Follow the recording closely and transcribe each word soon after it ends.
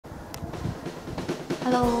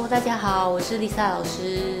Hello， 大家好，我是 Lisa 老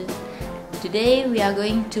师。Today we are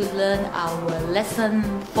going to learn our lesson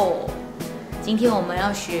 4。今天我们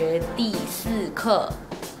要学第4课。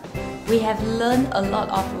We have learned a lot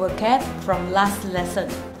of vocab from last lesson.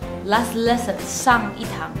 Last lesson 上一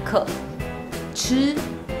堂课。吃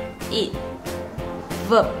eat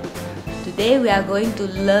verb. Today we are going to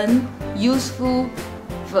learn useful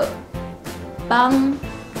verb. 帮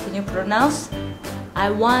Can you pronounce? I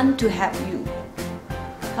want to help you.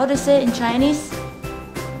 How to say in Chinese?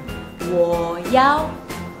 我要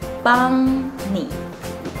帮你，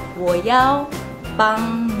我要帮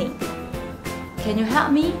你。Can you help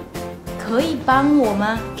me? 可以帮我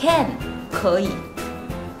吗 ？Can 可以。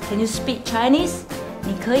Can you speak Chinese?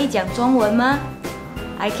 你可以讲中文吗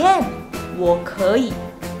 ？I can 我可以。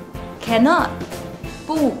Cannot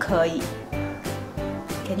不可以。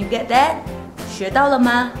Can you get that? 学到了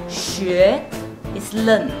吗？学 is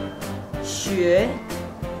learn 学。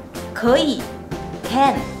可以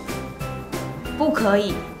can 不可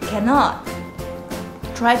以 cannot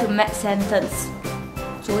Try to make sentence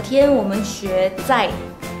昨天我们学在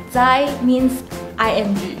means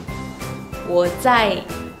ing 我在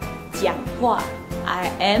讲话 I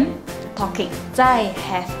am talking 在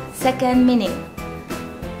have second meaning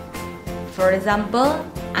For example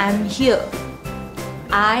I'm here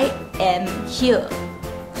I am here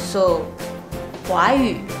So 华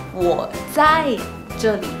语我在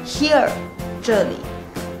这里 here 这里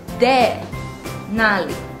there 那里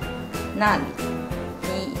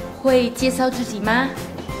你会介绍自己吗？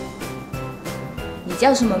你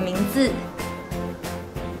叫什么名字？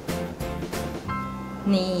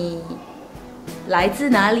你来自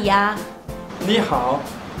哪里呀？你好，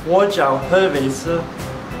我叫何维斯，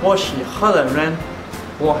我是荷兰人，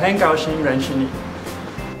我很高兴认识你。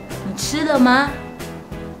你吃了吗？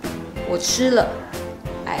我吃了。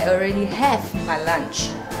I already have my lunch.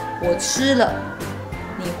 我吃了。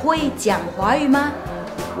你会讲华语吗？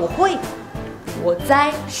我会。我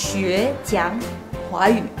在学讲华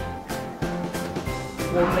语。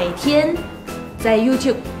我每天在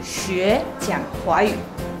YouTube 学讲华语。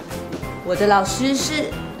我的老师是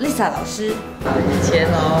Lisa 老师。以前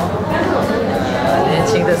年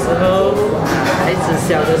轻的时候，孩子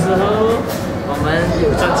小的时候，我们有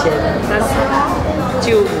赚钱，但是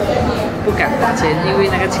就不敢花钱，因为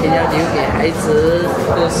那个钱要留给孩子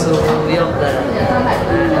读书用的。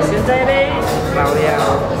现在呢，老了，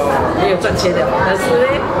没有赚钱了，但是呢，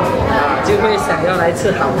就会想要来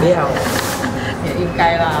吃好料，也应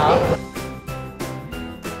该啦。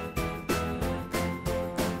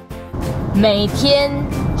每天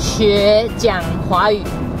学讲华语，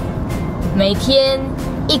每天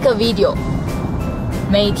一个 video，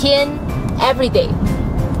 每天 every day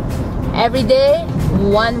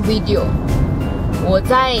one video。我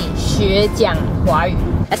在学讲华语。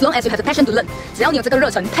As long as you have the passion to learn， 只要你有这个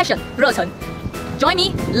热忱 ，passion 热忱 ，join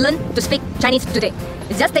me learn to speak Chinese today.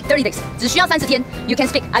 It just take 30 days， 只需要30天 ，you can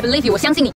speak. I believe you， 我相信你。